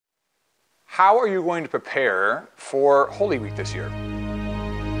how are you going to prepare for Holy Week this year?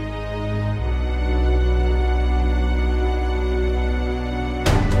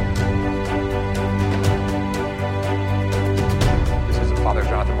 This is Father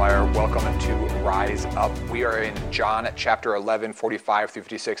Jonathan Meyer. Welcome to Rise Up. We are in John chapter 11, 45 through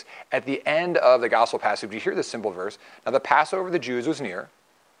 56. At the end of the gospel passage, you hear this simple verse. Now the Passover of the Jews was near,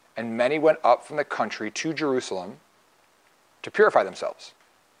 and many went up from the country to Jerusalem to purify themselves.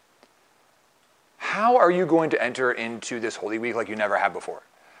 How are you going to enter into this Holy Week like you never have before?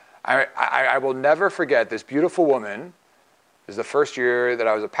 I will never forget this beautiful woman. This is the first year that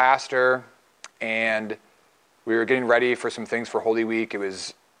I was a pastor, and we were getting ready for some things for Holy Week. It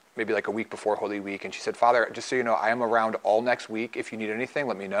was maybe like a week before Holy Week, and she said, "Father, just so you know, I am around all next week. If you need anything,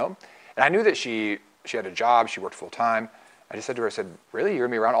 let me know." And I knew that she had a job. She worked full time. I just said to her, I said, "Really? You're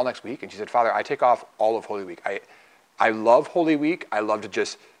going to be around all next week?" And she said, "Father, I take off all of Holy Week. I love Holy Week. I love to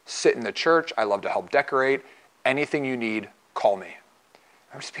just sit in the church. I love to help decorate. Anything you need, call me."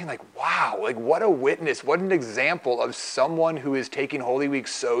 I'm just being like, wow, like what a witness, what an example of someone who is taking Holy Week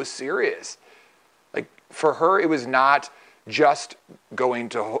so serious. Like for her, it was not just going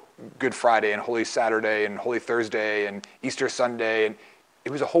to Good Friday and Holy Saturday and Holy Thursday and Easter Sunday. And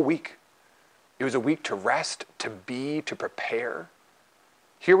it was a whole week. It was a week to rest, to be, to prepare.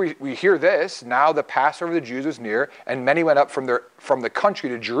 Here we hear this, now the Passover of the Jews was near, and many went up from the country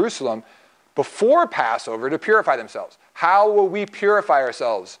to Jerusalem before Passover to purify themselves. How will we purify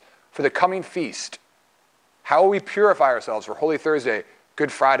ourselves for the coming feast? How will we purify ourselves for Holy Thursday,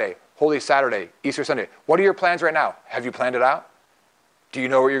 Good Friday, Holy Saturday, Easter Sunday? What are your plans right now? Have you planned it out? Do you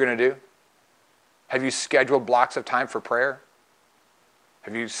know what you're going to do? Have you scheduled blocks of time for prayer?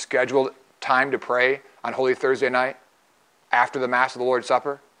 Have you scheduled time to pray on Holy Thursday night? After the Mass of the Lord's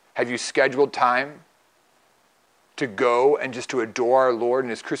Supper? Have you scheduled time to go and just to adore our Lord and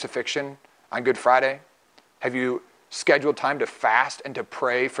His crucifixion on Good Friday? Have you scheduled time to fast and to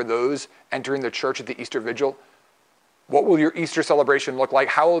pray for those entering the church at the Easter Vigil? What will your Easter celebration look like?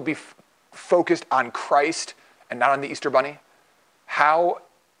 How will it be focused on Christ and not on the Easter Bunny? How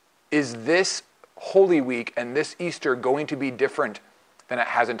is this Holy Week and this Easter going to be different than it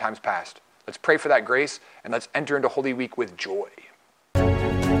has in times past? Let's pray for that grace, and let's enter into Holy Week with joy.